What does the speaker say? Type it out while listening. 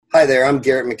Hi there, I'm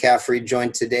Garrett McCaffrey,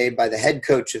 joined today by the head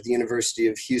coach of the University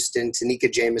of Houston, Tanica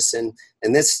Jamison,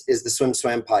 and this is the Swim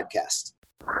Swam podcast.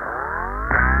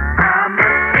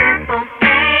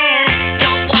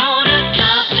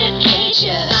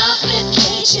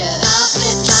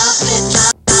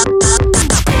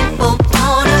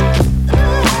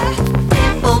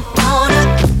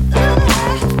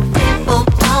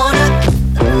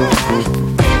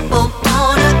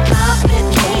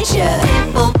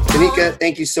 Tanica,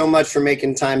 thank you so much for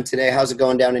making time today. How's it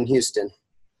going down in Houston?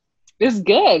 It's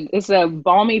good. It's a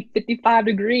balmy 55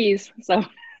 degrees. So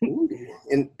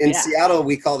in Seattle,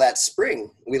 we call that spring.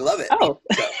 We love it. Oh.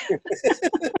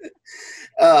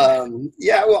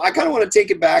 Well, I kind of want to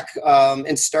take it back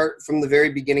and start from the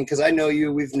very beginning because I know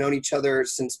you. We've known each other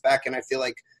since back in, I feel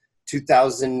like,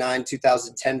 2009,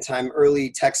 2010 time, early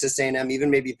Texas A&M, even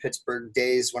maybe Pittsburgh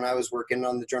days when I was working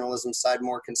on the journalism side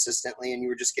more consistently and you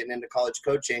were just getting into college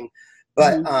coaching.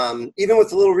 But even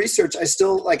with a little research, I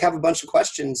still have a bunch of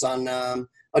questions on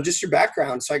just your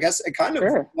background. So I guess I kind of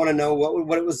want to know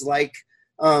what it was like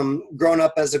growing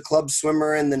up as a club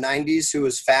swimmer in the 90s who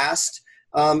was fast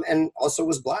and also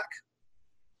was Black.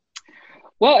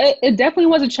 Well, it definitely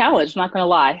was a challenge, not going to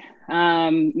lie.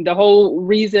 The whole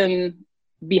reason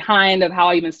behind of how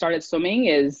I even started swimming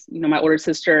is, my older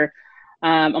sister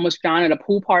almost drowned at a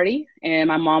pool party, and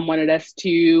my mom wanted us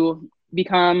to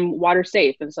become water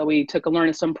safe. And so we took a learn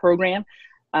to swim program.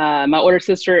 My older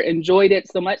sister enjoyed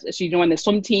it so much that she joined the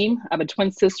swim team. I have a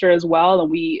twin sister as well,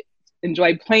 and we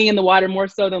enjoyed playing in the water more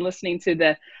so than listening to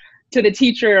the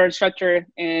teacher or instructor.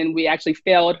 And we actually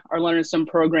failed our learn to swim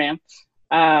program.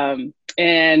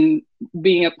 And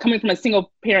coming from a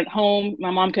single parent home,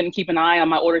 my mom couldn't keep an eye on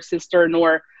my older sister,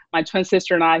 nor my twin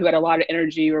sister and I, who had a lot of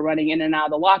energy. We were running in and out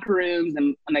of the locker rooms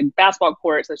and on the basketball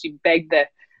court. So she begged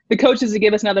the coaches to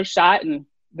give us another shot, and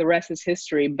the rest is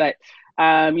history. But,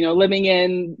 living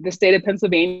in the state of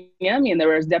Pennsylvania,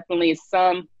 there was definitely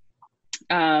some,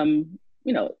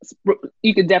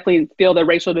 you could definitely feel the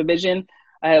racial division.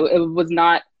 It was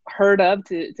not heard of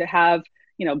to have,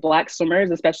 Black swimmers,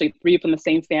 especially three from the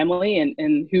same family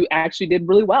and who actually did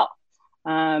really well.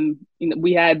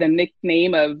 We had the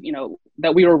nickname of,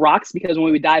 that we were rocks because when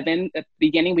we would dive in at the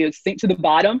beginning, we would sink to the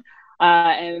bottom.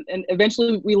 And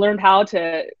eventually we learned how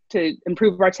to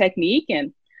improve our technique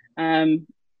and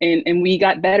we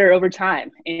got better over time.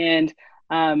 And,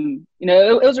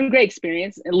 it was a great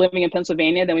experience living in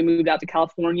Pennsylvania. Then we moved out to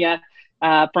California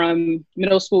from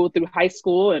middle school through high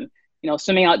school, and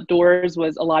swimming outdoors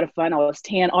was a lot of fun. I was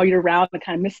tan all year round. I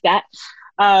kind of missed that.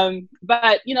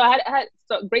 But I had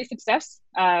great success.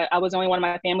 I was the only one in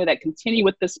my family that continued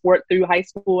with the sport through high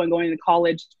school and going to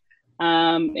college,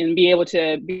 and be able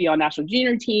to be on national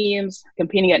junior teams,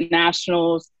 competing at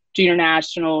nationals, junior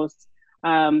nationals,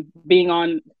 being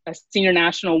on a senior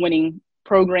national winning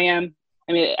program.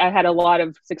 I mean, I had a lot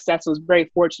of success. I was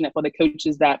very fortunate for the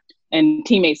coaches and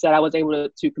teammates that I was able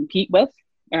to compete with.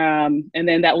 And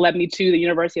then that led me to the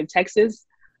University of Texas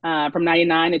from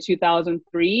 99 to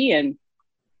 2003, and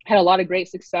had a lot of great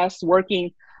success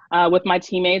working with my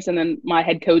teammates. And then my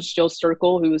head coach, Jill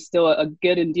Sturkle, who is still a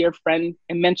good and dear friend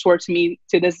and mentor to me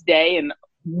to this day. And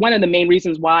one of the main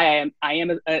reasons why I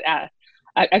am a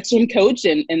swim coach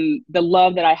and the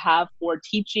love that I have for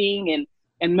teaching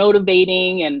and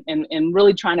motivating and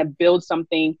really trying to build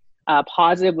something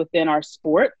positive within our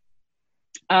sport.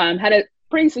 Had a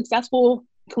pretty successful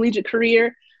collegiate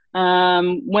career,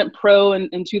 went pro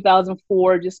in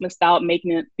 2004, just missed out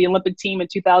making it the Olympic team in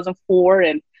 2004,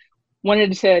 and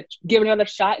wanted to give another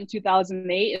shot in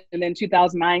 2008. And then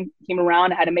 2009 came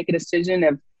around. I had to make a decision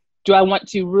of, do I want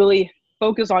to really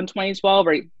focus on 2012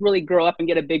 or really grow up and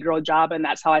get a big girl job? And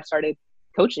that's how I started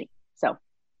coaching. So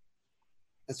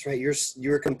that's right. You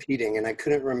were competing, and I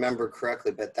couldn't remember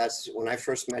correctly, but that's when I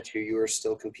first met you. You were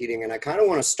still competing, and I kind of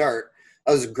want to start.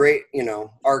 That was a great,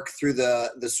 arc through the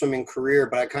swimming career,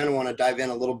 but I kind of want to dive in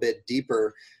a little bit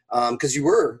deeper because you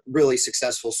were a really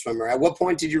successful swimmer. At what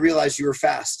point did you realize you were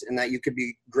fast and that you could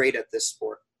be great at this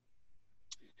sport?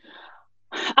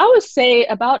 I would say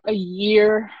about a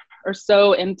year or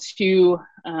so into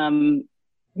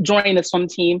joining the swim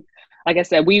team. Like I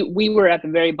said, we were at the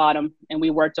very bottom and we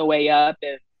worked our way up.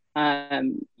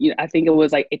 And I think it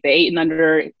was like the 8 and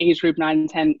under age group, 9 and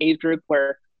 10 age group,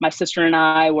 where my sister and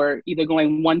I were either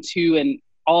going 1-2 in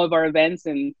all of our events.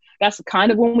 And that's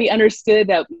kind of when we understood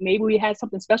that maybe we had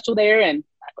something special there. And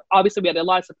obviously we had a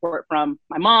lot of support from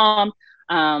my mom,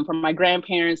 from my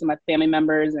grandparents and my family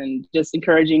members, and just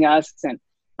encouraging us and,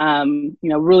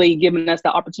 really giving us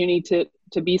the opportunity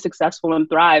to be successful and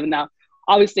thrive. And now,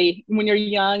 obviously, when you're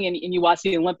young and you watch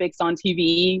the Olympics on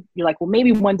TV, you're like, well,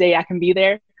 maybe one day I can be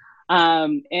there.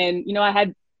 And,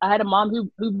 I had a mom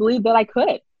who believed that I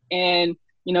could. And,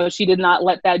 she did not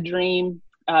let that dream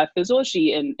fizzle.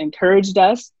 She encouraged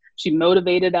us. She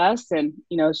motivated us. And,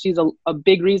 she's a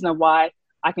big reason of why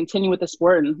I continue with the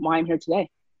sport and why I'm here today.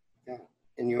 Yeah.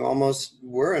 And you almost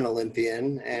were an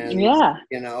Olympian, and, yeah,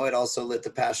 it also lit the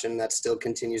passion that still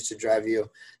continues to drive you,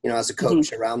 as a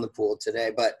coach around the pool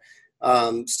today. But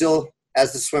still,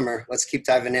 as the swimmer, let's keep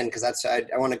diving in, because I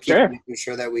want to keep making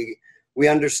sure that we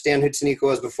understand who Tanica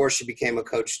was before she became a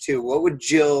coach too. What would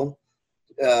Jill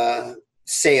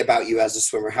say about you as a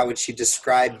swimmer? How would she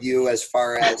describe you as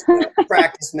far as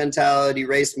practice mentality,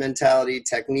 race mentality,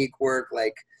 technique work?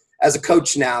 Like, as a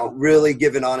coach now, really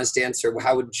give an honest answer.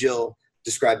 How would Jill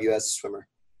describe you as a swimmer?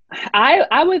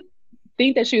 I would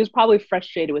think that she was probably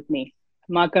frustrated with me.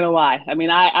 I'm not going to lie. I mean,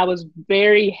 I was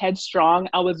very headstrong.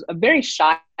 I was a very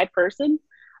shy person.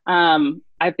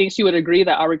 I think she would agree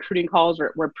that our recruiting calls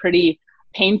were pretty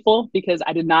painful, because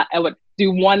I would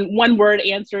do one word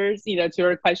answers, to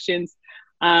her questions.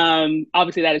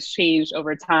 Obviously that has changed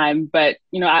over time, but,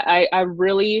 I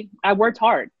worked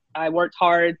hard. I worked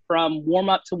hard from warm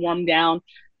up to warm down.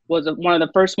 Was one of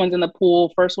the first ones in the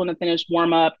pool, first one to finish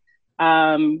warm up.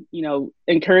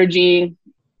 Encouraging,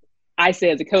 I say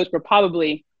as a coach, but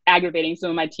probably aggravating some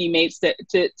of my teammates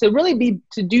to really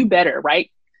to do better,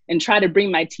 right? And try to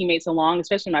bring my teammates along,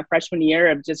 especially my freshman year,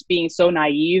 of just being so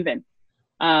naive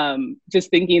and just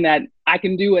thinking that I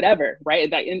can do whatever,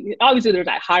 right? And obviously there's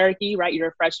that hierarchy, right? You're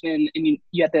a freshman and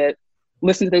you have to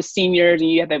listen to the seniors and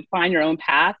you have to find your own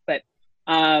path. But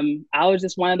I was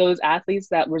just one of those athletes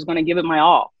that was going to give it my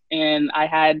all. And I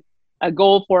had a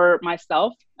goal for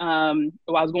myself. I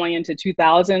was going into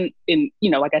 2000, and,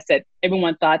 like I said,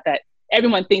 everyone thinks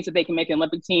that they can make an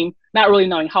Olympic team, not really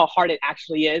knowing how hard it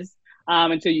actually is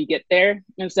until you get there.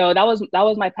 And so that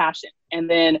was my passion. And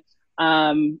then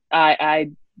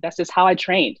that's just how I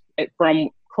trained from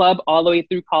club all the way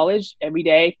through college. Every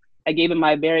day I gave it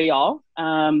my very all.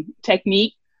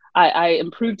 Technique, I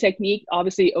improved technique,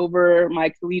 obviously, over my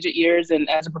collegiate years and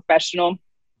as a professional.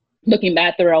 Looking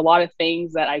back, there are a lot of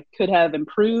things that I could have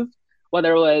improved,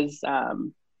 whether it was,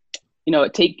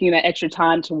 taking that extra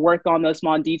time to work on those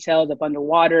small details of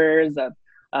underwaters,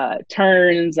 of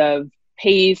turns, of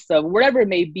pace, of whatever it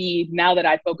may be. Now that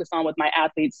I focus on with my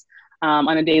athletes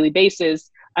on a daily basis,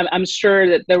 I'm sure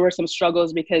that there were some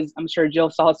struggles, because I'm sure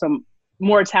Jill saw some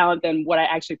more talent than what I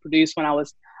actually produced when I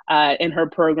was in her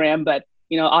program. But,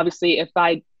 obviously,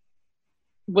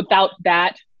 without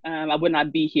that, I would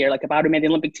not be here. Like, if I would have made the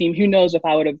Olympic team, who knows if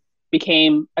I would have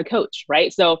became a coach,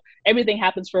 right? So everything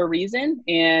happens for a reason.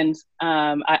 And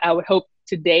I would hope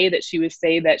today that she would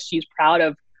say that she's proud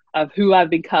of who I've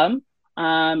become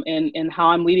and how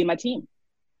I'm leading my team.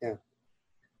 Yeah.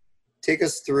 Take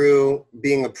us through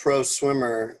being a pro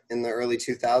swimmer in the early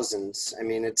 2000s. I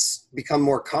mean, it's become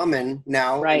more common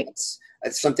now. Right.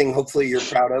 It's something hopefully you're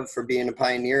proud of for being a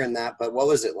pioneer in that. But what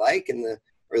was it like in the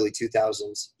early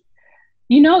 2000s?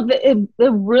 It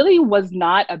really was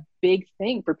not a big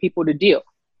thing for people to do,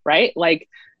 right? Like,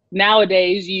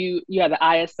 nowadays you have the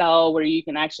ISL where you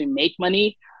can actually make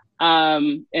money.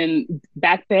 And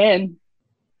back then,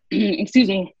 excuse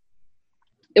me,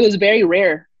 it was very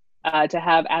rare to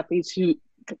have athletes who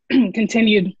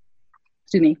continued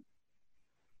on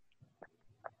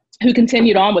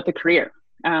with the career.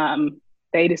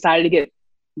 They decided to get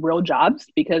real jobs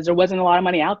because there wasn't a lot of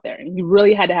money out there, and you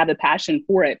really had to have the passion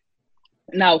for it.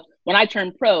 Now, when I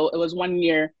turned pro, it was 1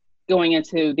 year going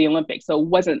into the Olympics, so it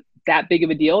wasn't that big of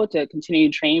a deal to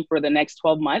continue to train for the next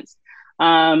 12 months.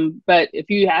 But if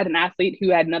you had an athlete who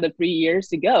had another 3 years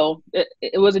to go,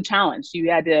 it was a challenge. You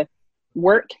had to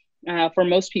work. For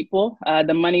most people,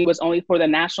 the money was only for the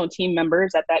national team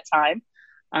members at that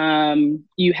time.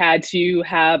 You had to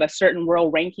have a certain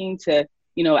world ranking to,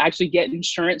 actually get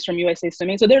insurance from USA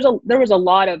Swimming. So there was a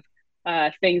lot of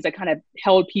things that kind of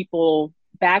held people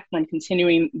back from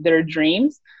continuing their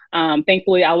dreams.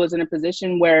 Thankfully, I was in a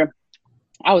position where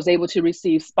I was able to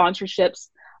receive sponsorships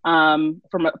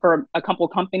for a couple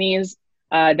of companies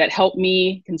that helped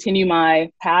me continue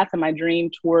my path and my dream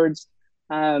towards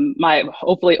my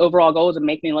hopefully overall goals of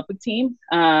making the Olympic team.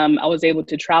 I was able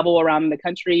to travel around the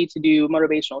country to do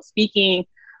motivational speaking,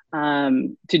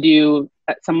 to do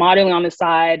some modeling on the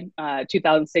side.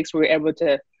 2006, we were able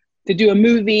to do a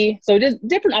movie. So just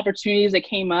different opportunities that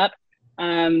came up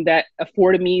that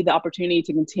afforded me the opportunity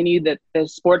to continue the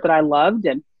sport that I loved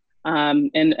and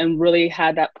really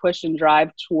had that push and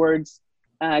drive towards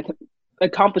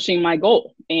accomplishing my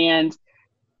goal. And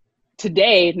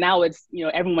today, now it's,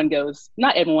 everyone goes,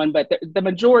 not everyone, but the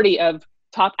majority of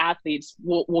top athletes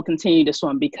will continue to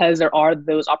swim because there are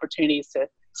those opportunities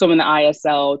swim in the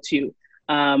ISL, to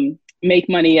make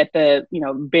money at the,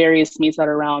 various meets that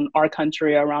are around our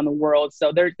country, around the world.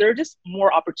 So there are just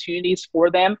more opportunities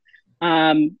for them.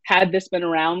 Had this been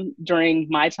around during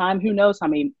my time, who knows how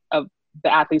many of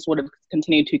the athletes would have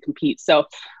continued to compete. So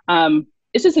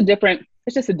it's just a different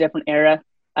era,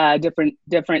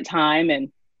 different time.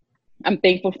 And I'm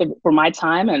thankful for my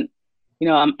time, and,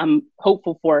 I'm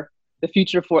hopeful for the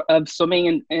future of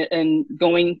swimming and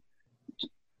going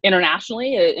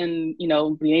internationally, and,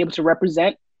 being able to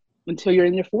represent until you're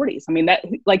in your 40s. I mean, that,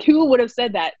 like, who would have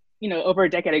said that, over a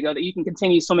decade ago, that you can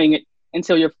continue swimming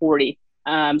until you're 40?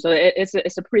 So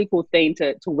it's a pretty cool thing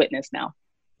to witness now.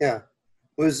 Yeah.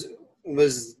 Was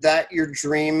that your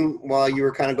dream while you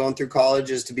were kind of going through college,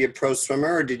 is to be a pro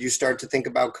swimmer, or did you start to think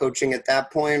about coaching at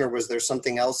that point, or was there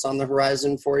something else on the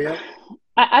horizon for you?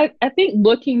 I think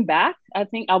looking back, I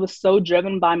think I was so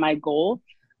driven by my goal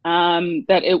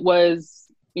that it was,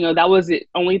 that was the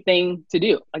only thing to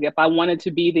do. Like, if I wanted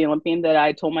to be the Olympian that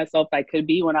I told myself I could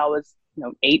be when I was,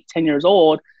 8-10 years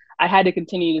old, I had to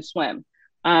continue to swim.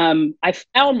 I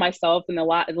found myself in the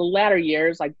latter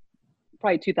years, like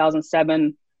probably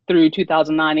 2007 through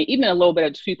 2009, and even a little bit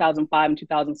of 2005 and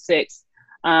 2006,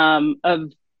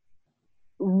 of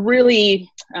really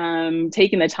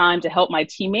taking the time to help my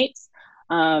teammates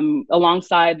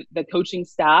alongside the coaching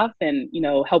staff, and,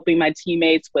 helping my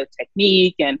teammates with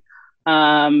technique,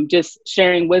 and just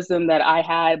sharing wisdom that I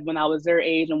had when I was their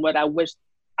age and what I wish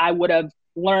I would have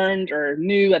learned or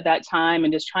knew at that time,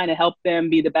 and just trying to help them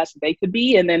be the best that they could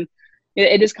be. And then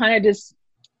it just kind of just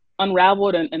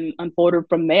unraveled and unfolded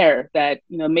from there, that,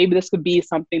 maybe this could be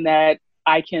something that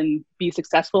I can be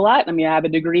successful at. I mean, I have a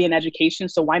degree in education,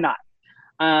 so why not?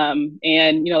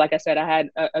 And, like I said, I had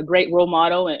a great role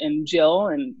model in Jill,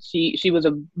 and she was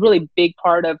a really big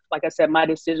part of, like I said, my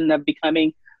decision of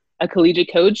becoming a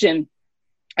collegiate coach. And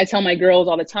I tell my girls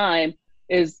all the time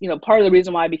is, part of the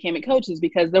reason why I became a coach is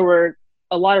because there were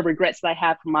a lot of regrets that I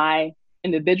had from my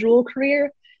individual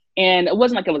career. And it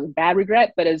wasn't like it was a bad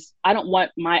regret, but I don't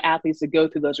want my athletes to go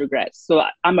through those regrets. So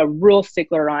I'm a real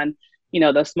stickler on,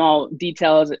 the small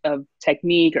details of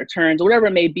technique or turns, or whatever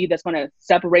it may be, that's going to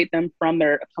separate them from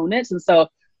their opponents. And so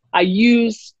I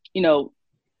use my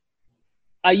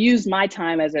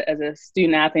time as a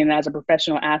student athlete and as a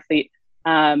professional athlete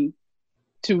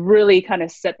to really kind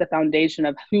of set the foundation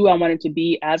of who I wanted to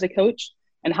be as a coach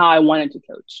and how I wanted to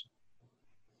coach.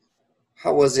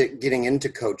 How was it getting into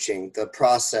coaching, the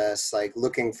process, like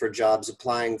looking for jobs,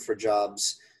 applying for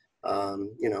jobs,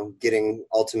 getting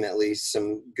ultimately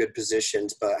some good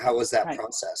positions, but how was that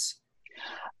process?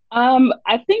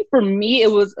 I think for me,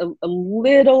 it was a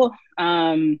little,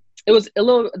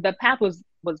 the path was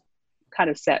kind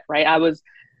of set, right?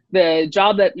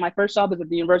 My first job was at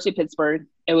the University of Pittsburgh.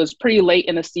 It was pretty late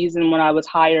in the season when I was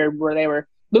hired, where they were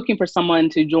looking for someone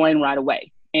to join right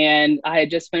away. And I had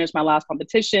just finished my last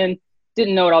competition,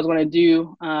 didn't know what I was going to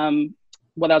do,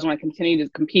 whether I was going to continue to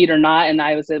compete or not. And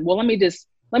I said, well, let me just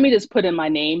put in my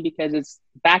name, because it's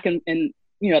back in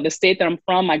the state that I'm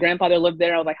from. My grandfather lived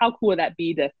there. I was like, how cool would that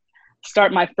be to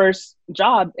start my first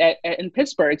job in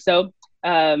Pittsburgh? So,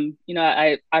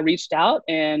 I reached out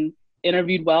and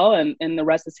interviewed well, and the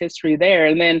rest is history there.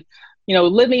 And then,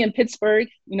 living in Pittsburgh,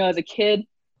 as a kid,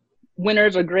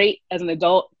 winters are great. As an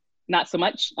adult, not so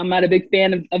much. I'm not a big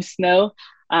fan of snow.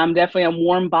 I'm definitely a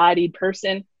warm-bodied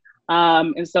person.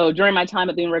 And so during my time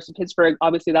at the University of Pittsburgh,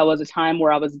 obviously that was a time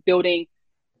where I was building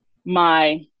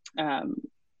my,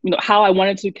 how I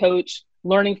wanted to coach,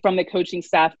 learning from the coaching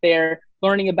staff there,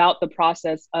 learning about the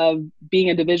process of being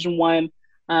a Division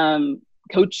I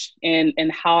coach, and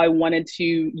how I wanted to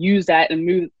use that and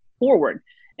move forward.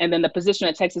 And then the position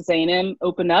at Texas A&M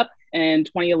opened up in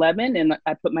 2011, and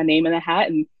I put my name in the hat,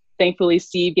 and thankfully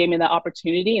Steve gave me the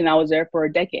opportunity, and I was there for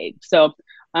a decade. So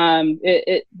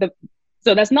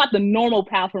so that's not the normal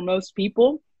path for most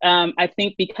people. I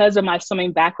think because of my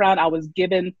swimming background, I was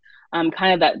given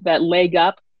kind of that leg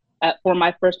up for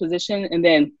my first position, and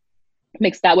then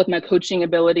mix that with my coaching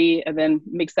ability, and then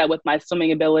mix that with my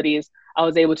swimming abilities, I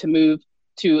was able to move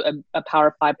to a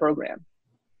Power 5 program.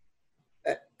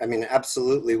 I mean,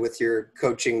 absolutely. With your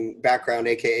coaching background,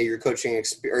 AKA your coaching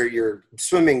or your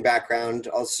swimming background,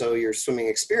 also your swimming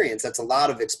experience, that's a lot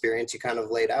of experience. You kind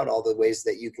of laid out all the ways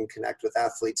that you can connect with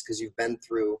athletes because you've been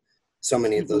through so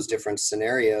many of those different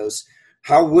scenarios.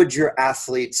 How would your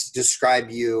athletes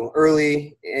describe you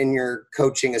early in your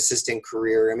coaching assistant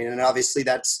career? I mean, and obviously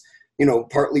that's,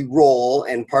 partly role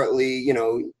and partly,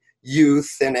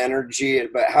 youth and energy,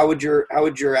 but how would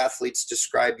your athletes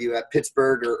describe you at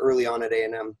Pittsburgh or early on at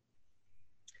A&M?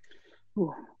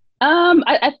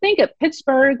 I think at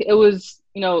Pittsburgh, it was,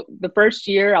 the first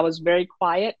year I was very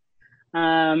quiet.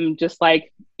 Just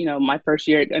like, my first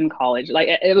year in college, like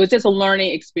it was just a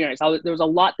learning experience. There was a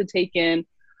lot to take in.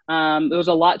 There was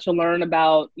a lot to learn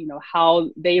about, how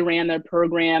they ran their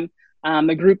program.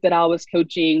 The group that I was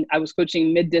coaching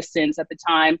mid distance at the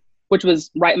time, which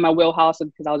was right in my wheelhouse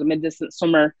because I was a mid distance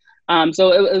swimmer.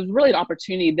 So it was really an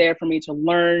opportunity there for me to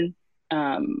learn,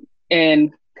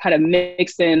 and kind of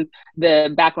mix in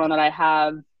the background that I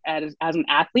have as an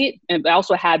athlete. And I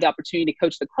also had the opportunity to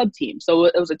coach the club team. So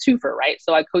it was a twofer, right?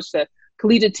 So I coached a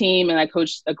collegiate team and I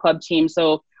coached a club team.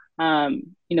 So,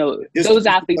 Just those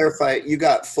to athletes. clarify, you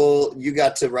got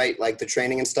to write like the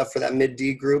training and stuff for that mid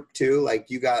D group too. Like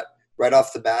you got right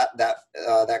off the bat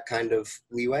that kind of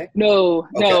leeway. No,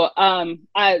 Okay. no.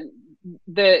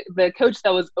 The coach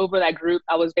that was over that group,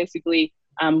 I was basically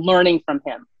learning from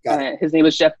him. His name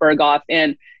was Jeff Berghoff,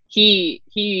 and he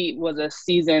was a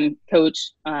seasoned coach.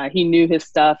 He knew his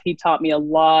stuff. He taught me a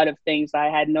lot of things I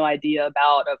had no idea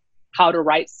about, of how to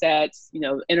write sets,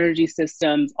 energy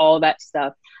systems, all that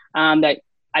stuff that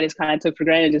I just kind of took for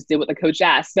granted and just did what the coach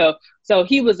asked. So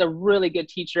he was a really good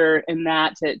teacher in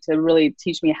that to really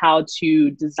teach me how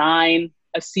to design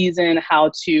a season,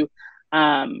 how to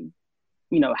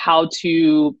how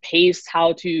to pace,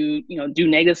 how to, do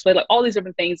negative split, like all these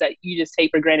different things that you just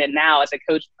take for granted now as a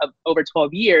coach of over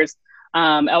 12 years.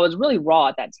 I was really raw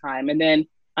at that time. And then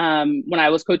when I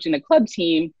was coaching the club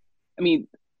team, I mean,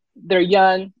 they're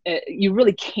young. You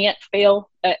really can't fail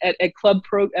at club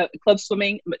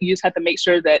swimming. You just have to make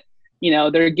sure that,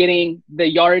 they're getting the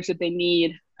yardage that they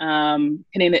need,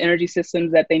 hitting the energy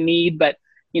systems that they need. But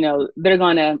they're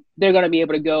gonna be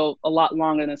able to go a lot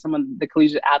longer than some of the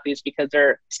collegiate athletes because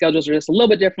their schedules are just a little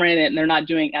bit different and they're not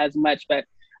doing as much. But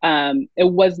it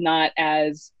was not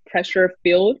as pressure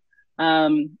filled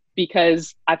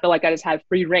because I feel like I just had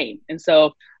free reign, and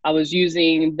so I was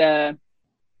using the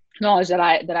knowledge that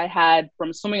I had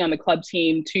from swimming on the club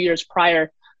team 2 years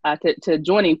prior to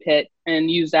joining Pitt,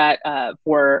 and use that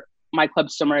for my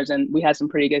club swimmers, and we had some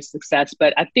pretty good success.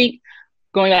 But I think,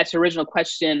 going back to the original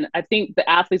question, I think the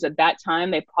athletes at that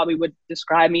time, they probably would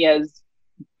describe me as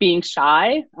being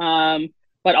shy,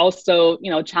 but also,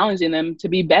 challenging them to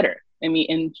be better. I mean,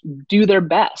 and do their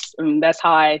best. And that's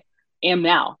how I am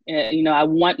now. I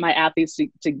want my athletes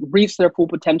to reach their full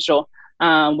potential,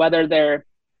 whether they're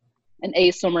an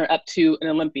A swimmer up to an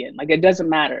Olympian. Like, it doesn't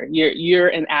matter. You're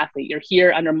an athlete. You're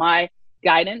here under my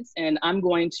guidance, and I'm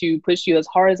going to push you as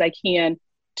hard as I can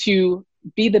to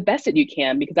be the best that you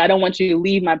can, because I don't want you to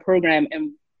leave my program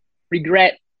and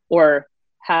regret or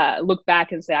look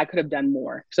back and say, I could have done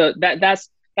more. So that's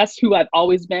who I've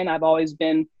always been. I've always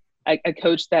been a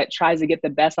coach that tries to get the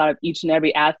best out of each and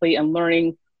every athlete, and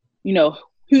learning,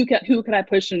 who can I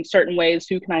push in certain ways,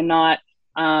 who can I not,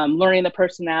 learning the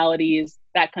personalities,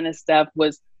 that kind of stuff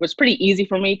was pretty easy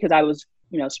for me because I was,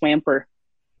 swam for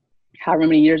however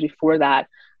many years before that.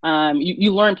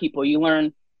 You learn people, you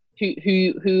learn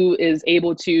who is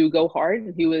able to go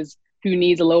hard, who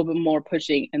needs a little bit more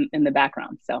pushing in the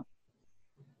background. So,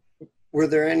 were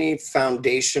there any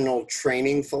foundational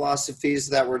training philosophies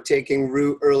that were taking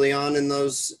root early on in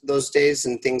those days,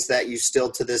 and things that you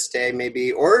still to this day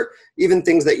maybe, or even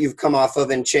things that you've come off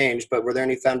of and changed, but were there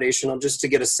any foundational, just to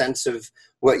get a sense of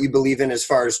what you believe in as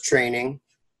far as training?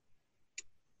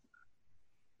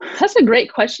 That's a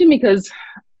great question, because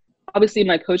obviously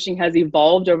my coaching has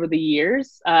evolved over the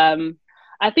years.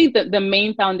 I think that the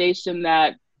main foundation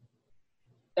that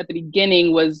at the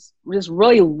beginning was just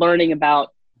really learning about,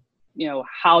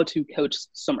 how to coach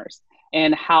swimmers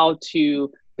and how to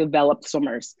develop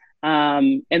swimmers.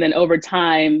 And then over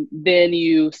time, then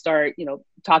you start,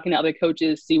 talking to other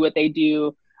coaches, see what they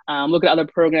do, look at other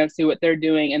programs, see what they're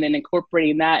doing, and then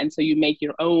incorporating that. And so you make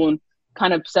your own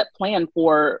kind of set plan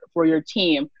for your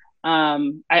team.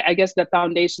 I guess the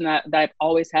foundation that I've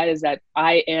always had is that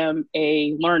I am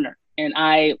a learner, and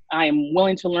I am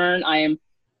willing to learn. I am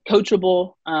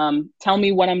coachable. Tell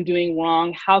me what I'm doing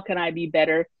wrong. How can I be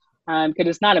better? Because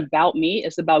it's not about me.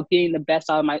 It's about getting the best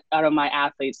out of my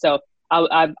athletes. So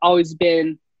I've always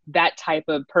been that type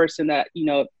of person that,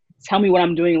 tell me what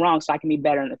I'm doing wrong so I can be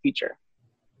better in the future.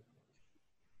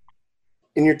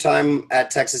 In your time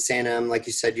at Texas A&M, like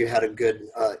you said, you had a good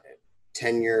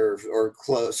tenure or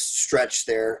close stretch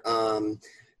there.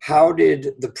 How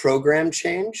did the program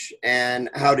change, and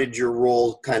how did your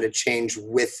role kind of change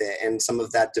with it and some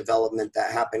of that development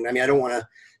that happened? I mean, I don't want to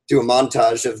do a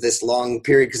montage of this long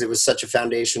period because it was such a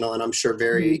foundational and I'm sure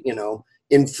very,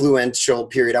 influential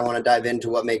period. I want to dive into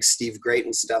what makes Steve great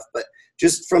and stuff, but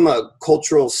just from a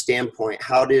cultural standpoint,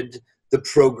 how did the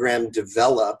program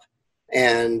develop,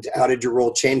 and how did your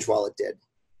role change while it did?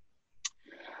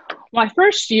 My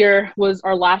first year was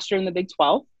our last year in the Big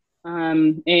 12.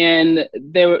 And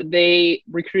they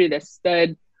recruited a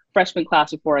stud freshman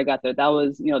class before I got there. That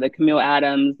was, the Camille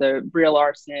Adams, the Bria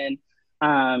Larson,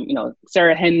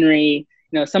 Sarah Henry,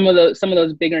 some of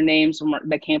those bigger names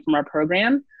that came from our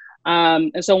program.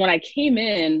 And so when I came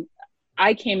in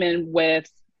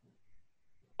with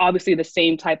obviously the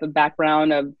same type of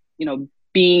background of,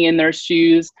 being in their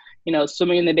shoes,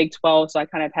 swimming in the Big 12. So I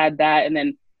kind of had that. And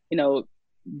then,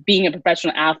 being a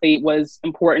professional athlete was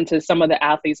important to some of the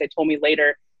athletes they told me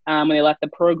later when they left the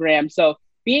program. So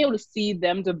being able to see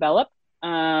them develop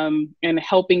and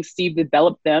helping Steve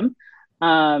develop them,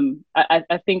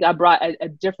 I think I brought a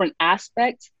different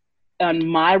aspect on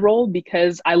my role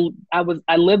because I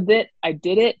lived it, I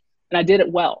did it, and I did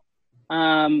it well.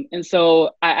 And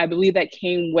so I believe that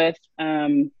came with,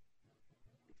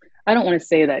 I don't want to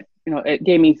say that, it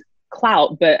gave me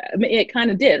clout, but I mean, it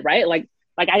kind of did, right? Like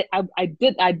I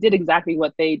did exactly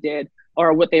what they did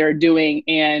or what they are doing.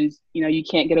 And, you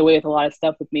can't get away with a lot of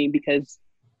stuff with me because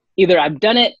either I've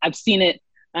done it, I've seen it,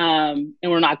 and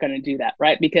we're not going to do that.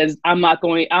 Right. Because I'm not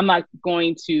going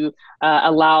to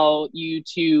allow you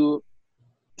to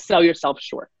sell yourself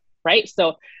short. Right.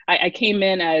 So I came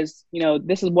in as,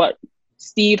 this is what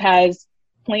Steve has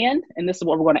planned, and this is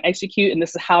what we're going to execute, and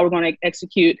this is how we're going to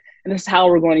execute, and this is how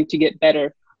we're going to get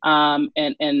better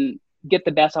and get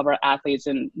the best of our athletes.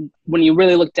 And when you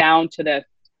really look down to the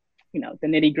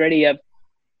nitty gritty of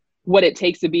what it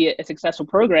takes to be a successful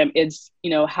program, it's,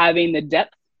 having the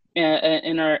depth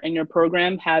in your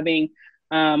program, having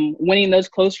winning those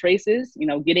close races,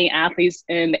 getting athletes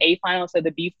in the A final instead of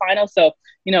the B final. So,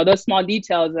 those small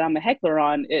details that I'm a heckler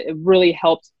on, it really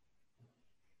helped.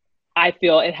 I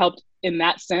feel it helped in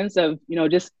that sense of,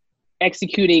 just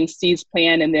executing Steve's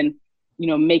plan and then,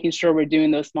 making sure we're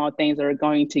doing those small things that are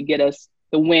going to get us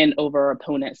the win over our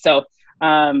opponent. So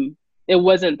it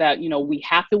wasn't that, we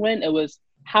have to win. It was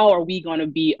how are we going to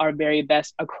be our very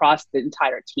best across the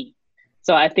entire team?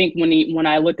 So I think when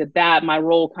I looked at that, my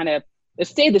role kind of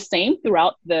stayed the same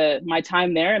throughout my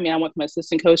time there. I mean, I went from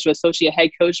assistant coach to associate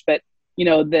head coach, but,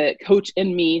 the coach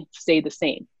in me stayed the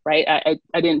same, right?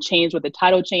 I didn't change with the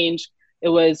title change. It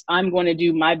was, I'm going to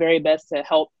do my very best to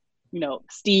help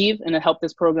Steve and to help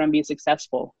this program be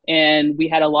successful. And we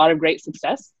had a lot of great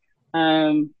success,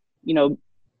 being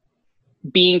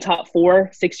top 4,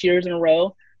 6 years in a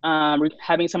row,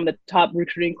 having some of the top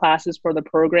recruiting classes for the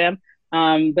program.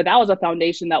 But that was a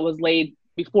foundation that was laid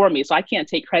before me. So I can't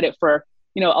take credit for,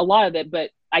 a lot of it, but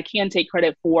I can take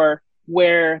credit for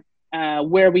where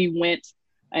we went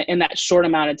in that short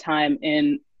amount of time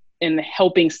in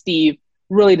helping Steve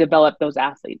really develop those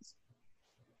athletes.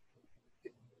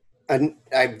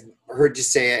 I've heard you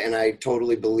say it, and I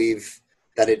totally believe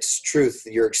that it's truth.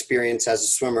 Your experience as a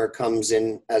swimmer comes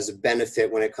in as a benefit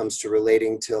when it comes to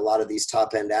relating to a lot of these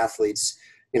top-end athletes,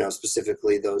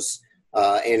 specifically those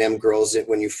A&M girls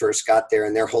when you first got there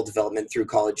and their whole development through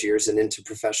college years and into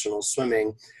professional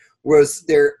swimming. Was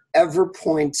there ever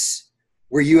points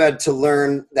where you had to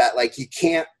learn that, like, you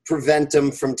can't prevent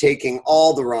them from taking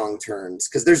all the wrong turns?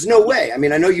 Because there's no way. I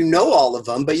mean, I know all of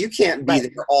them, but you can't be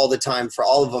there all the time for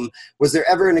all of them. Was there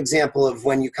ever an example of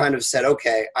when you kind of said,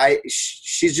 okay,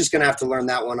 she's just going to have to learn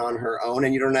that one on her own,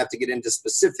 and you don't have to get into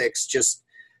specifics? Just,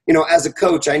 as a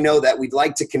coach, I know that we'd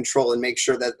like to control and make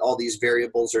sure that all these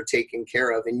variables are taken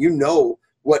care of, and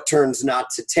what turns not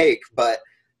to take. But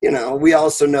we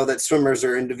also know that swimmers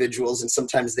are individuals, and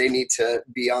sometimes they need to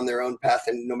be on their own path.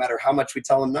 And no matter how much we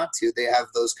tell them not to, they have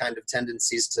those kind of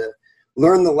tendencies to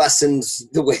learn the lessons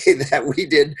the way that we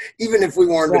did, even if we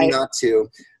warned them not to.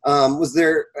 Was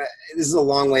there, this is a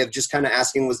long way of just kind of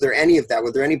asking, was there any of that?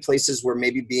 Were there any places where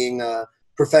maybe being a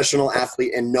professional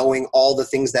athlete and knowing all the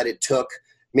things that it took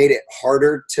made it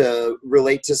harder to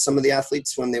relate to some of the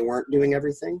athletes when they weren't doing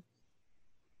everything?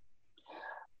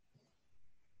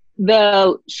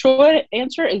 The short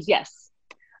answer is yes.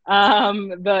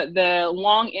 The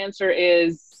long answer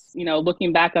is,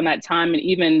 looking back on that time and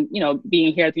even,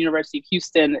 being here at the University of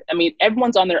Houston, I mean,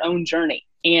 everyone's on their own journey,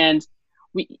 and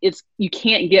you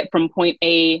can't get from point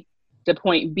A to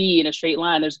point B in a straight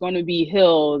line. There's going to be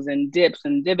hills and dips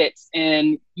and divots,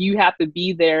 and you have to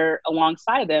be there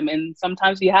alongside them. And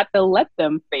sometimes you have to let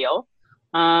them fail.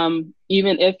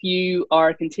 Even if you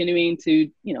are continuing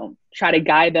to, try to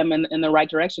guide them in the right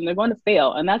direction, they're going to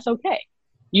fail, and that's okay.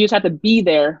 You just have to be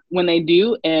there when they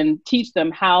do and teach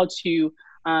them how to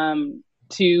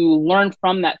learn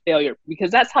from that failure,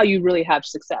 because that's how you really have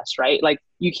success, right? Like,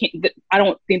 I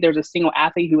don't think there's a single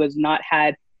athlete who has not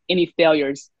had any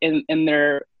failures in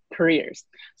their careers.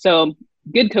 So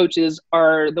good coaches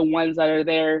are the ones that are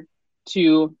there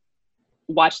to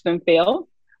watch them fail.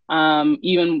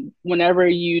 Even whenever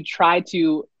you try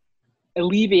to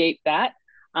alleviate that,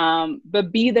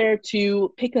 but be there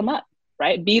to pick them up,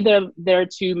 right? Be there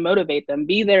to motivate them,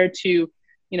 be there to,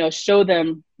 show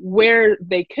them where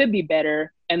they could be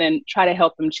better and then try to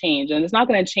help them change. And it's not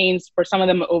going to change for some of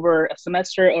them over a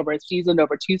semester, over a season,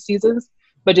 over 2 seasons,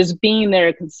 but just being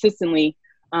there consistently,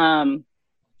 and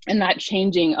not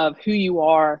changing of who you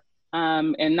are,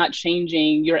 and not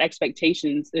changing your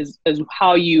expectations is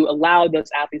how you allow those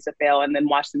athletes to fail and then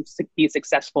watch them be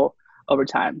successful over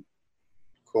time.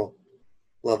 Cool.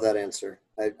 Love that answer.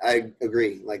 I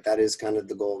agree. Like that is kind of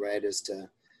the goal, right? Is to,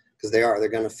 because they're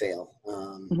going to fail.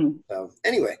 So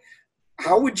anyway,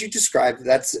 how would you describe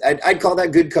I'd call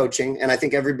that good coaching. And I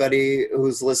think everybody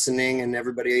who's listening and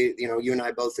everybody, you and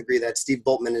I both agree that Steve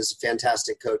Boltman is a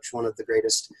fantastic coach, one of the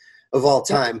greatest of all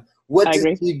time. What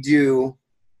does he do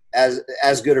as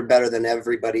good or better than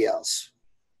everybody else?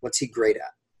 What's he great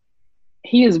at?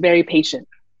 He is very patient.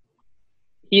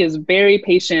 He is very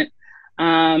patient.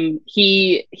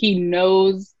 He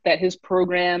knows that his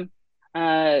program,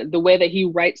 the way that he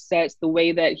writes sets, the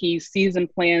way that he sees and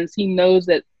plans, he knows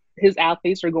that his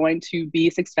athletes are going to be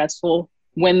successful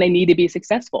when they need to be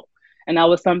successful. And that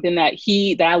was something that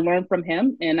I learned from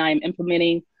him, and I'm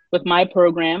implementing with my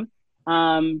program.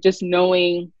 Just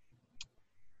knowing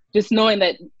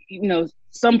that,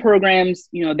 some programs,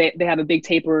 they have a big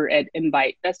taper at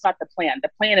invite. That's not the plan. The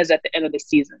plan is at the end of the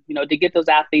season, to get those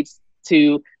athletes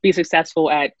to be successful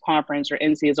at conference or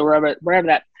NCAAs or wherever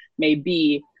that may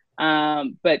be.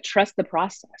 But trust the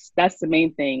process. That's the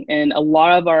main thing. And a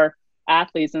lot of our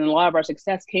athletes and a lot of our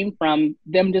success came from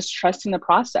them just trusting the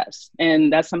process.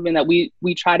 And that's something that we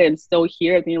try to instill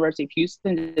here at the University of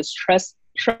Houston. Just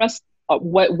trust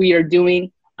what we are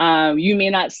doing. You may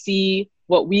not see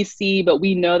what we see, but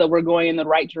we know that we're going in the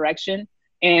right direction.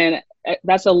 And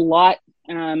that's a lot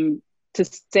to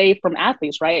say from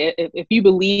athletes, right? If you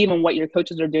believe in what your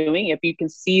coaches are doing, if you can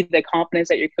see the confidence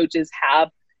that your coaches have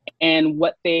and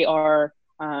what they are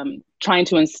trying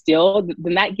to instill,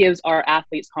 then that gives our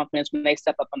athletes confidence when they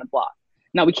step up on the block.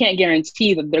 Now, we can't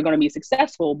guarantee that they're going to be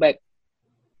successful, but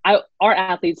our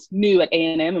athletes knew at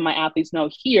A&M, and my athletes know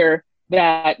here,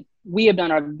 that we have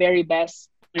done our very best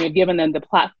and have given them the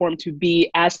platform to be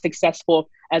as successful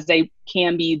as they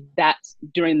can be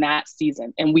during that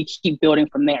season. And we keep building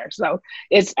from there. So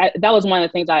that was one of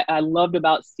the things I loved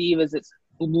about Steve, is it's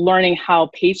learning how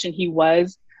patient he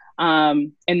was,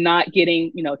 and not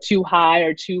getting, too high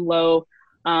or too low,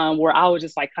 where I was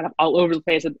just like kind of all over the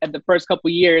place at the first couple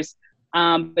of years.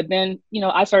 But then,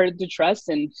 I started to trust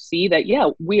and see that,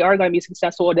 we are going to be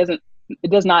successful. It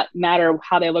does not matter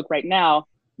how they look right now.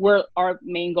 Our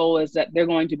main goal is that they're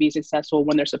going to be successful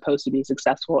when they're supposed to be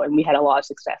successful. And we had a lot of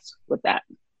success with that.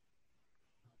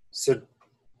 So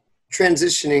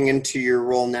transitioning into your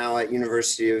role now at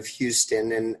University of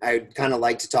Houston, and I'd kind of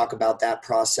like to talk about that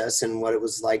process and what it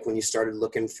was like when you started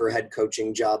looking for head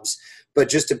coaching jobs. But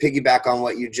just to piggyback on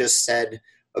what you just said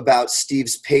about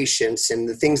Steve's patience and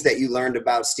the things that you learned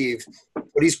about Steve,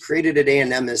 what he's created at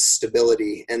A&M is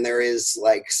stability. And there is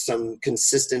like some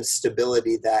consistent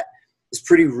stability that is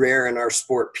pretty rare in our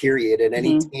sport, period, at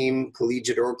any team,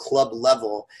 collegiate or club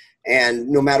level. And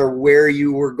no matter where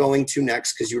you were going to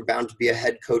next, because you were bound to be a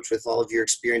head coach with all of your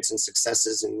experience and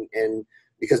successes, and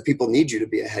because people need you to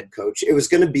be a head coach, it was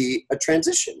going to be a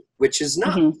transition, which is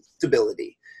not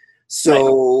stability.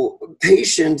 So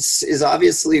patience is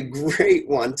obviously a great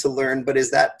one to learn, but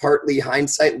is that partly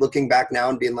hindsight, looking back now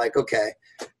and being like, okay,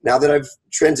 now that I've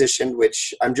transitioned,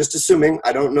 which I'm just assuming,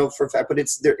 I don't know for a fact, but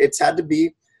it's had to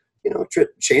be,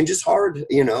 change is hard,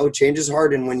 change is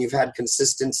hard. And when you've had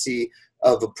consistency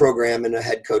of a program and a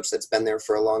head coach that's been there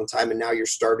for a long time, and now you're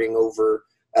starting over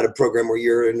at a program where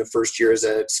you're in the first year as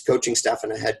a coaching staff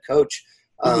and a head coach,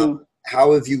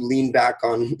 how have you leaned back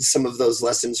on some of those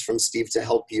lessons from Steve to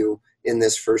help you in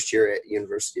this first year at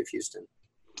University of Houston?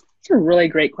 It's a really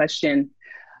great question.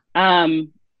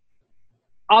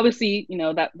 Obviously,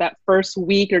 that first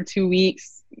week or 2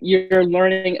 weeks, you're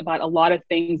learning about a lot of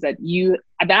things that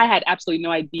I had absolutely no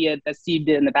idea that Steve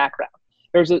did in the background.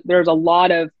 There's a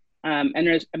lot of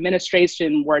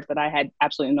administration work that I had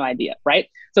absolutely no idea, right?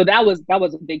 So that was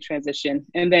a big transition.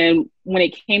 And then when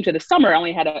it came to the summer, I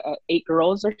only had 8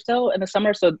 girls or so in the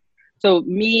summer. So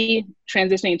me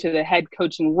transitioning to the head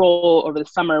coaching role over the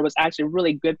summer was actually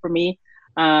really good for me.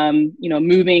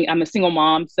 Moving, I'm a single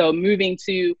mom, so moving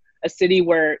to a city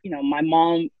where, my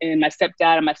mom and my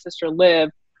stepdad and my sister live,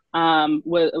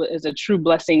 is a true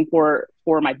blessing for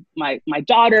my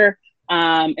daughter,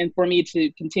 and for me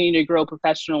to continue to grow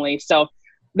professionally. So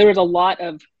there was a lot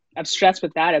of stress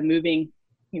with that, of moving,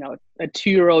 a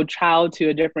 2-year-old child to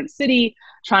a different city,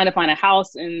 trying to find a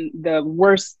house in the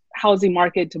worst housing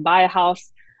market to buy a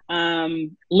house,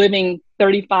 living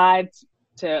 35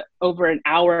 to over an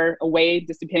hour away,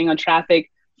 just depending on traffic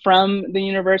from the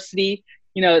university.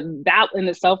 That in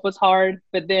itself was hard.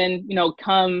 But then,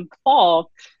 come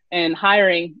fall and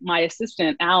hiring my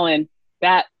assistant, Alan,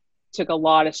 that took a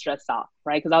lot of stress off,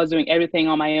 right? Because I was doing everything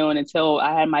on my own until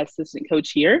I had my assistant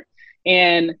coach here.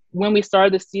 And when we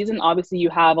started the season, obviously you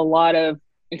have a lot of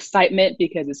excitement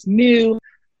because it's new.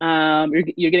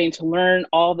 You're getting to learn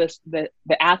all this, the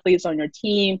athletes on your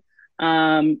team,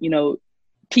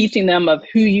 teaching them of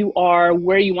who you are,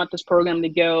 where you want this program to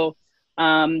go,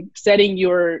 setting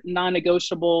your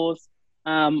non-negotiables,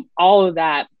 all of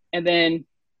that. And then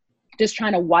just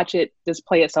trying to watch it just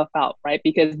play itself out, right?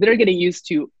 Because they're getting used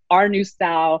to our new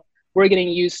style. We're getting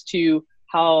used to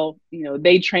how,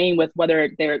 they train with, whether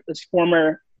they're this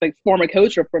former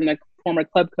coach or from the former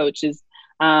club coaches.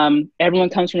 Everyone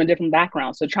comes from a different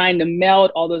background. So trying to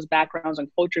meld all those backgrounds and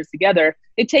cultures together,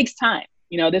 it takes time.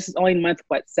 This is only month,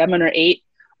 7 or 8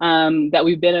 that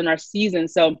we've been in our season.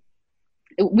 So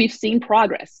we've seen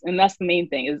progress. And that's the main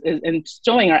thing, is in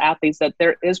showing our athletes that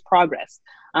there is progress.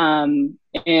 And,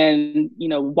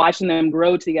 watching them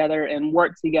grow together and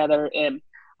work together and,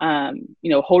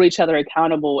 hold each other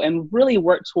accountable and really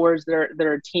work towards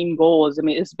their team goals. I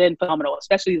mean, it's been phenomenal,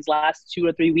 especially these last 2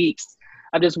 or 3 weeks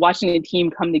of just watching the team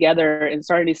come together and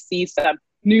starting to see some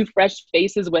new, fresh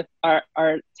faces with our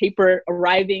taper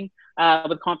arriving,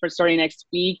 with conference starting next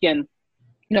week. And,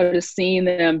 just seeing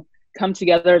them come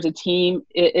together as a team,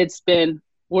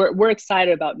 we're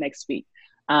excited about next week.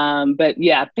 But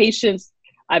yeah, patience.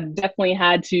 I've definitely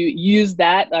had to use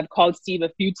that. I've called Steve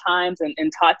a few times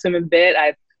and talked to him a bit.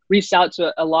 I've reached out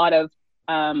to a lot of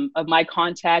my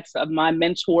contacts, of my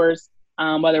mentors,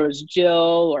 whether it was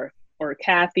Jill or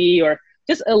Kathy, or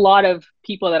just a lot of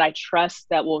people that I trust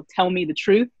that will tell me the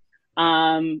truth,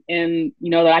 and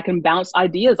that I can bounce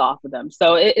ideas off of them.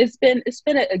 So it's been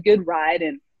a good ride,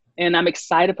 and I'm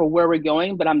excited for where we're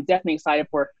going. But I'm definitely excited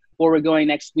for where we're going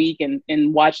next week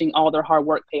and watching all their hard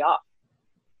work pay off.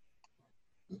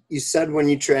 You said when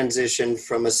you transitioned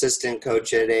from assistant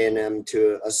coach at A&M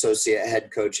to associate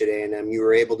head coach at A&M, you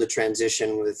were able to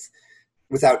transition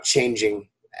without changing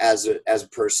as a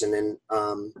person. And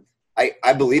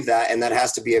I believe that, and that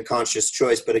has to be a conscious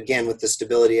choice. But again, with the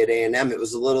stability at A&M, it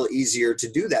was a little easier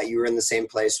to do that. You were in the same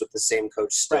place with the same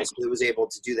coach still, right. So it was able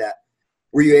to do that.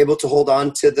 Were you able to hold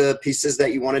on to the pieces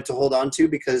that you wanted to hold on to?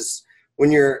 Because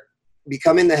when you're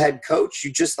becoming the head coach,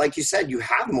 you, just like you said, you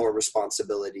have more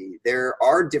responsibility. There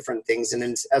are different things.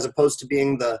 And as opposed to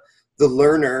being the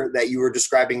learner that you were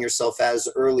describing yourself as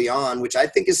early on, which I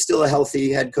think is still a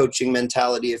healthy head coaching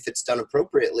mentality if it's done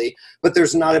appropriately, but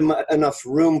there's not enough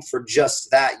room for just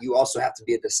that. You also have to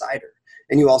be a decider,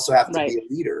 and you also have to right. be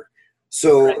a leader.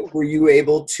 So right. Were you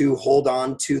able to hold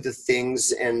on to the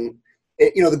things? And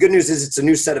the good news is it's a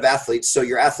new set of athletes. So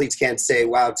your athletes can't say,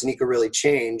 wow, Tanica really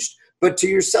changed. But to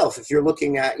yourself, if you're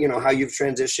looking at, how you've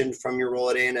transitioned from your role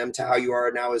at A&M to how you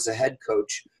are now as a head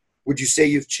coach, would you say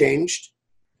you've changed?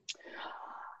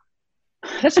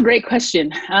 That's a great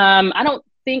question. I don't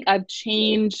think I've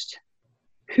changed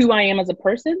who I am as a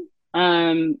person.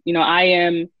 I've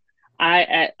been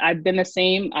the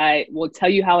same. I will tell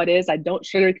you how it is. I don't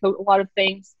sugarcoat a lot of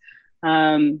things.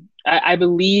 I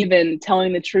believe in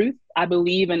telling the truth. I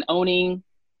believe in owning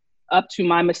up to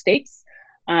my mistakes.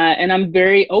 And I'm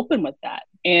very open with that.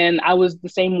 And I was the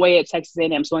same way at Texas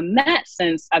A&M. So in that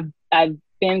sense, I've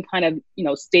been kind of,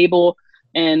 stable,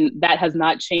 and that has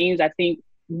not changed. I think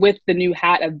with the new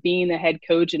hat of being the head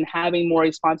coach and having more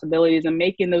responsibilities and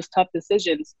making those tough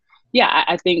decisions, yeah,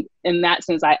 I think in that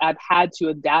sense, I've had to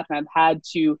adapt, and I've had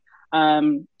to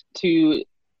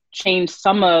change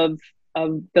some of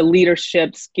the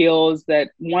leadership skills that,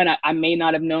 one, I may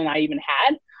not have known I even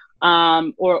had.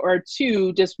 Or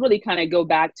two, just really kind of go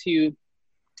back to,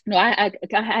 I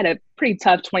had a pretty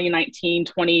tough 2019,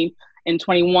 20, and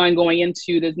 21 going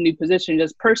into this new position,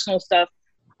 just personal stuff.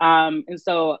 And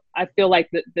so I feel like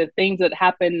the things that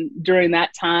happened during that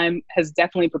time has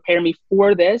definitely prepared me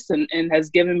for this, and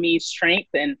has given me strength,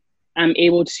 and I'm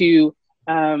able to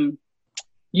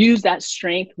use that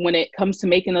strength when it comes to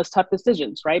making those tough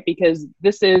decisions, right? Because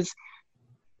this is,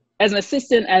 as an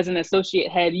assistant, as an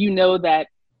associate head, that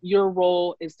your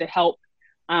role is to help.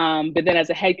 But then as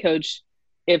a head coach,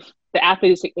 if the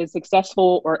athlete is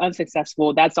successful or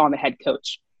unsuccessful, that's on the head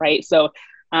coach, right? So,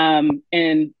 and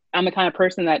I'm the kind of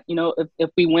person that, if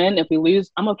we win, if we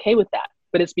lose, I'm okay with that.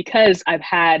 But it's because I've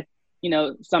had,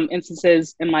 some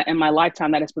instances in my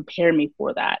lifetime that has prepared me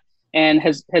for that. and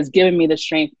has given me the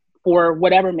strength for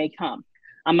whatever may come.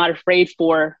 I'm not afraid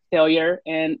for failure,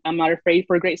 and I'm not afraid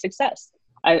for great success.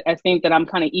 I think that I'm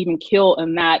kind of even keel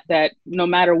in that no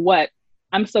matter what,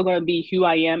 I'm still going to be who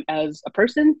I am as a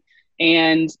person,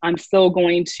 and I'm still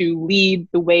going to lead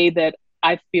the way that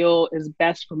I feel is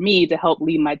best for me to help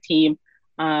lead my team,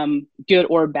 good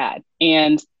or bad.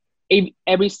 And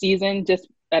every season, just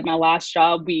at my last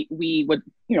job, we would,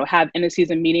 have end of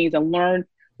season meetings and learn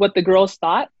what the girls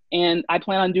thought. And I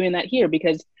plan on doing that here,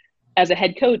 because as a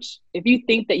head coach, if you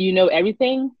think that you know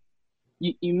everything,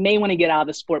 you may want to get out of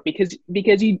the sport, because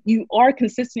you are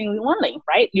consistently learning,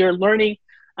 right? You're learning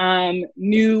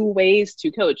new ways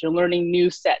to coach. You're learning new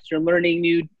sets. You're learning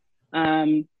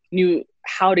new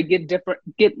how to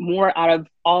get more out of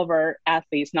all of our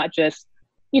athletes, not just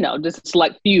just a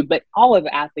select few, but all of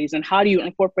the athletes. And how do you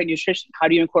incorporate nutrition? How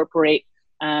do you incorporate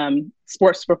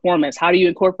sports performance? How do you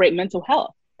incorporate mental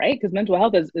health, right? Because mental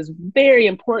health is very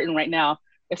important right now,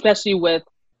 especially with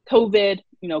COVID,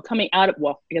 coming out of,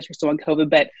 well, I guess we're still in COVID,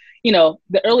 but,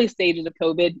 the early stages of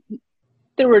COVID,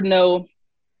 there were no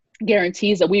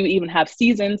guarantees that we would even have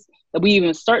seasons, that we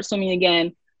even start swimming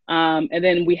again. And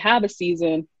then we have a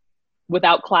season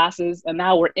without classes, and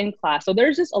now we're in class. So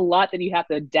there's just a lot that you have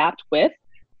to adapt with.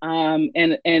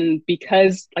 And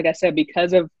because, like I said,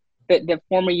 because of the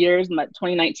former years, my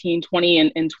 2019,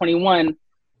 20, and 21,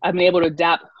 I've been able to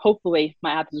adapt. Hopefully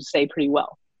my athletes will stay pretty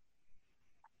well.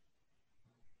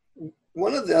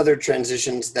 One of the other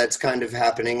transitions that's kind of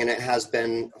happening, and it has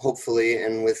been, hopefully,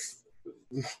 and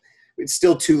it's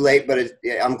still too late, but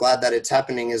I'm glad that it's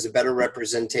happening, is a better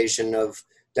representation of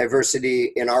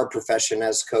diversity in our profession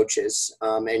as coaches.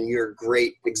 And you're a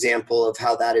great example of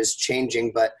how that is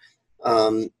changing. But,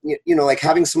 like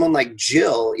having someone like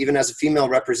Jill, even as a female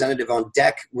representative on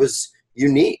deck, was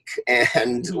unique.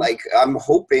 And like, I'm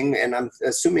hoping, and I'm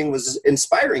assuming was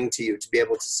inspiring to you to be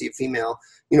able to see a female,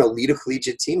 lead a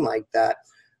collegiate team like that.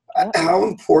 How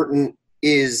important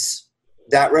is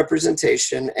that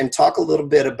representation? And talk a little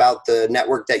bit about the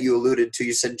network that you alluded to.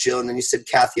 You said Jill, and then you said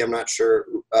Kathy. I'm not sure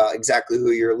exactly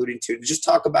who you're alluding to. Just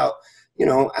talk about,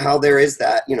 how there is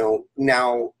that,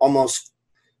 now almost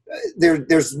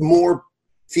there's more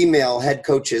female head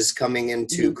coaches coming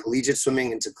into collegiate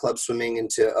swimming, into club swimming,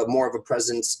 into more of a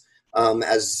presence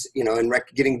as, and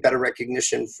getting better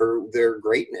recognition for their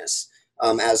greatness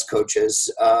as coaches.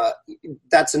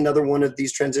 That's another one of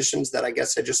these transitions that I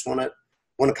guess I just want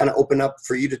to kind of open up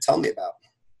for you to tell me about.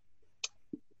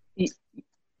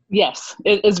 Yes,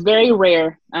 it's very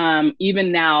rare.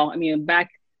 Even now,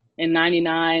 back in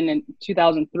 99 and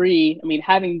 2003,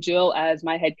 having Jill as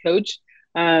my head coach,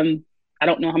 I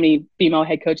don't know how many female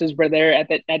head coaches were there at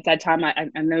that time. I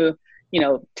know,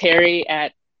 Terry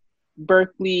at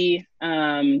Berkeley,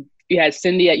 you had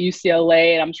Cindy at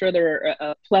UCLA, and I'm sure there were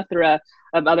a plethora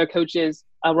of other coaches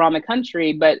around the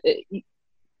country, but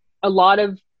a lot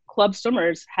of club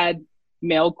swimmers had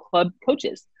male club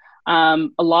coaches. A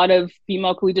lot of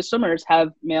female collegiate swimmers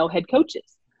have male head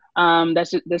coaches.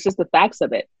 That's just the facts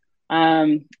of it.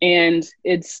 And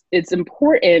it's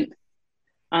important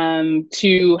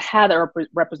to have that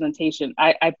representation.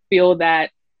 I feel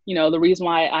that, the reason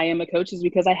why I am a coach is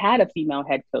because I had a female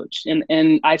head coach,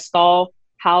 and I saw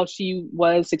how she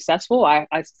was successful. I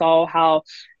saw how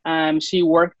she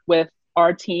worked with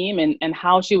our team, and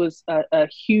how she was a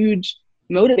huge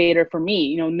motivator for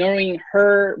me, knowing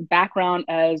her background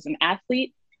as an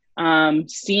athlete,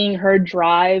 seeing her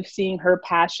drive, seeing her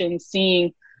passion,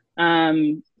 seeing,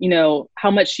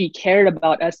 how much she cared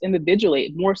about us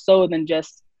individually, more so than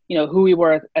just, who we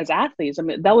were as athletes.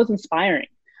 That was inspiring.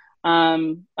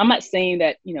 I'm not saying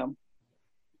that,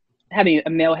 having a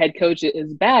male head coach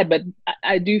is bad, but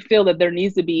I do feel that there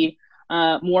needs to be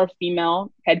more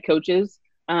female head coaches,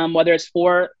 whether it's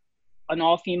for an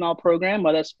all-female program,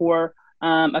 whether it's for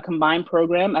a combined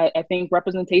program. I think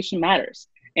representation matters.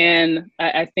 And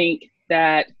I think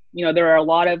that, there are a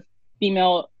lot of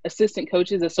female assistant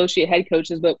coaches, associate head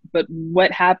coaches, but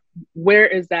where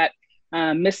is that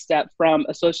misstep from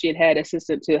associate head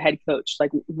assistant to head coach?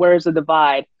 Like, where's the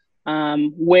divide?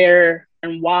 Where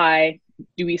and why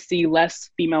do we see less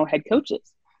female head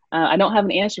coaches? I don't have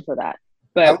an answer for that.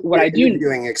 But what I do,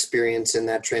 interviewing experience in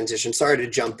that transition. Sorry to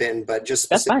jump in, but just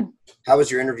that's fine. How was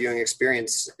your interviewing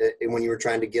experience when you were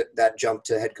trying to get that jump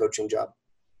to head coaching job?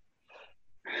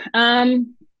 I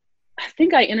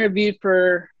think I interviewed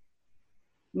for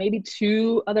maybe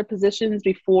 2 other positions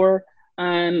before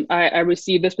I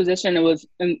received this position. It was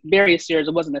in various years.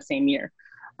 It wasn't the same year.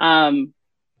 And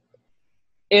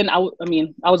I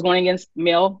was going against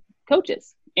male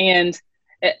coaches, and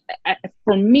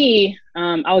for me,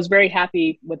 I was very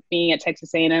happy with being at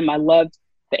Texas A&M. I loved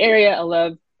the area. I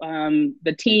love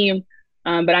the team.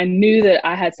 But I knew that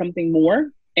I had something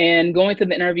more. And going through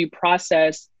the interview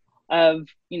process of,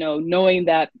 knowing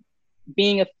that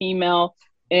being a female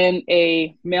in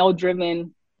a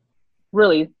male-driven,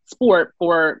 really, sport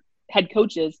for head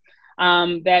coaches,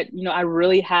 that, I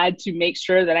really had to make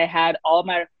sure that I had all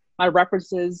my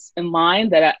references in line,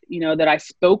 that I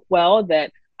spoke well,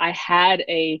 that I had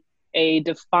a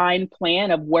defined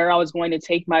plan of where I was going to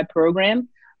take my program,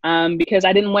 because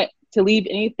I didn't want to leave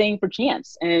anything for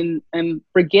chance and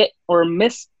forget or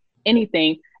miss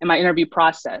anything in my interview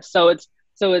process. So it's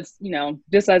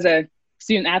just as a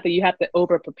student athlete, you have to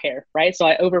over prepare, right? So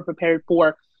I over prepared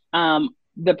for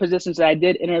the positions that I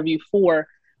did interview for,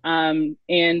 and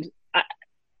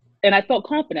I felt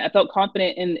confident. I felt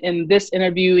confident in this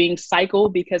interviewing cycle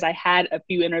because I had a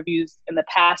few interviews in the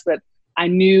past that I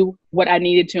knew what I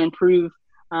needed to improve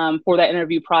for that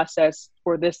interview process,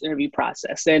 for this interview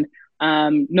process. And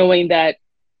knowing that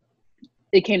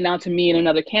it came down to me and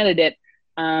another candidate,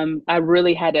 I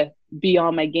really had to be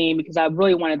on my game because I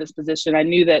really wanted this position. I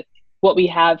knew that what we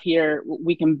have here,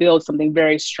 we can build something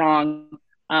very strong.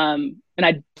 And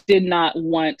I did not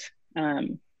want, I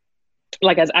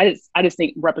just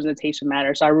think representation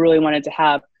matters. So I really wanted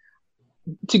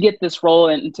to get this role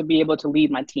and to be able to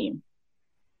lead my team.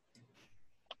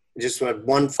 Just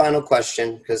one final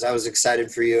question, because I was excited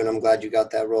for you and I'm glad you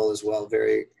got that role as well.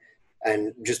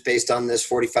 And just based on this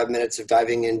 45 minutes of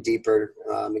diving in deeper,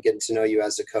 and getting to know you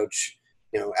as a coach,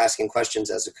 asking questions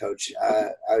as a coach,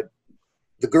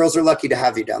 the girls are lucky to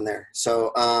have you down there.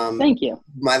 So thank you.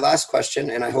 My last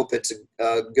question, and I hope it's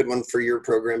a good one for your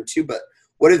program too, but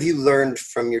what have you learned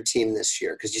from your team this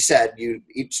year? Because you said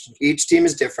each team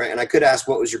is different, and I could ask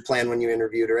what was your plan when you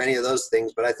interviewed or any of those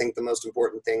things, but I think the most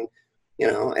important thing,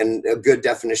 and a good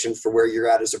definition for where you're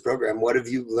at as a program, what have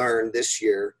you learned this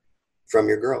year from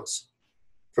your girls?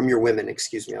 From your women,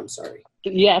 excuse me, I'm sorry.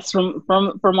 Yes, from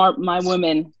my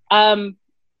women. To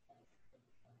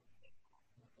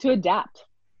adapt,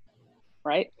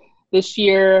 right? This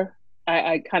year,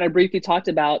 I kind of briefly talked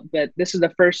about that this is the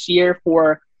first year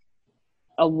for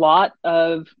a lot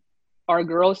of our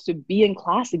girls to be in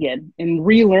class again and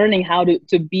relearning how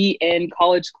to be in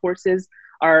college courses.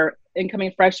 Our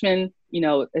incoming freshmen,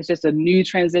 it's just a new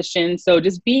transition. So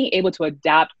just being able to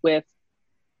adapt with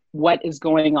what is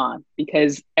going on,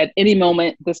 because at any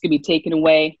moment this could be taken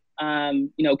away.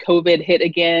 COVID hit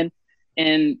again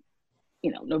in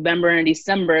November and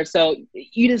December, so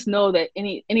you just know that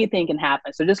anything can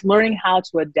happen. So just learning how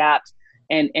to adapt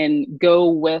and go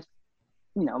with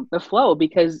the flow,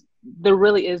 because there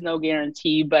really is no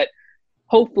guarantee. But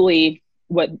hopefully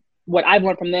what I've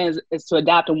learned from them is to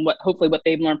adapt, and hopefully what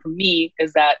they've learned from me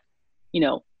is that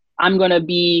I'm going to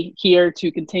be here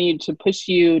to continue to push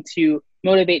you, to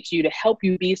motivate you, to help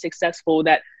you be successful,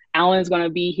 that Alan's going to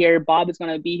be here, Bob is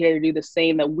going to be here to do the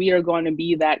same, that we are going to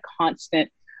be that constant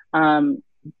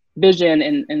vision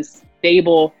and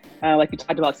stable, like you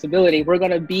talked about stability. We're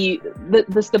going to be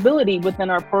the stability within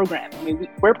our program. I mean,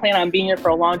 we're planning on being here for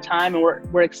a long time, and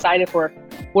we're excited for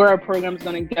where our program is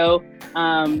going to go,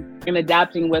 and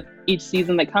adapting with each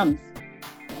season that comes.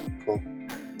 Cool.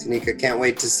 Tanica, can't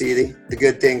wait to see the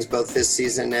good things both this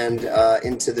season and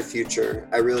into the future.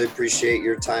 I really appreciate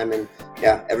your time, and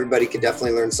everybody could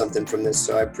definitely learn something from this,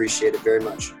 so I appreciate it very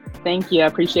much. Thank you. I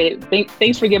appreciate it.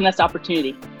 Thanks for giving us the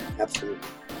opportunity. Absolutely.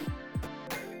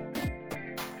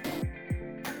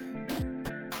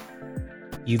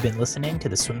 You've been listening to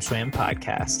the Swim Swam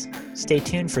podcast. Stay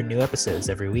tuned for new episodes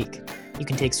every week. You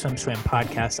can take Swim Swam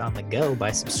podcast on the go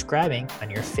by subscribing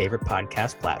on your favorite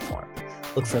podcast platform.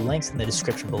 Look for links in the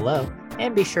description below,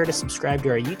 and be sure to subscribe to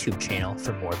our YouTube channel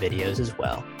for more videos as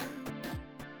well.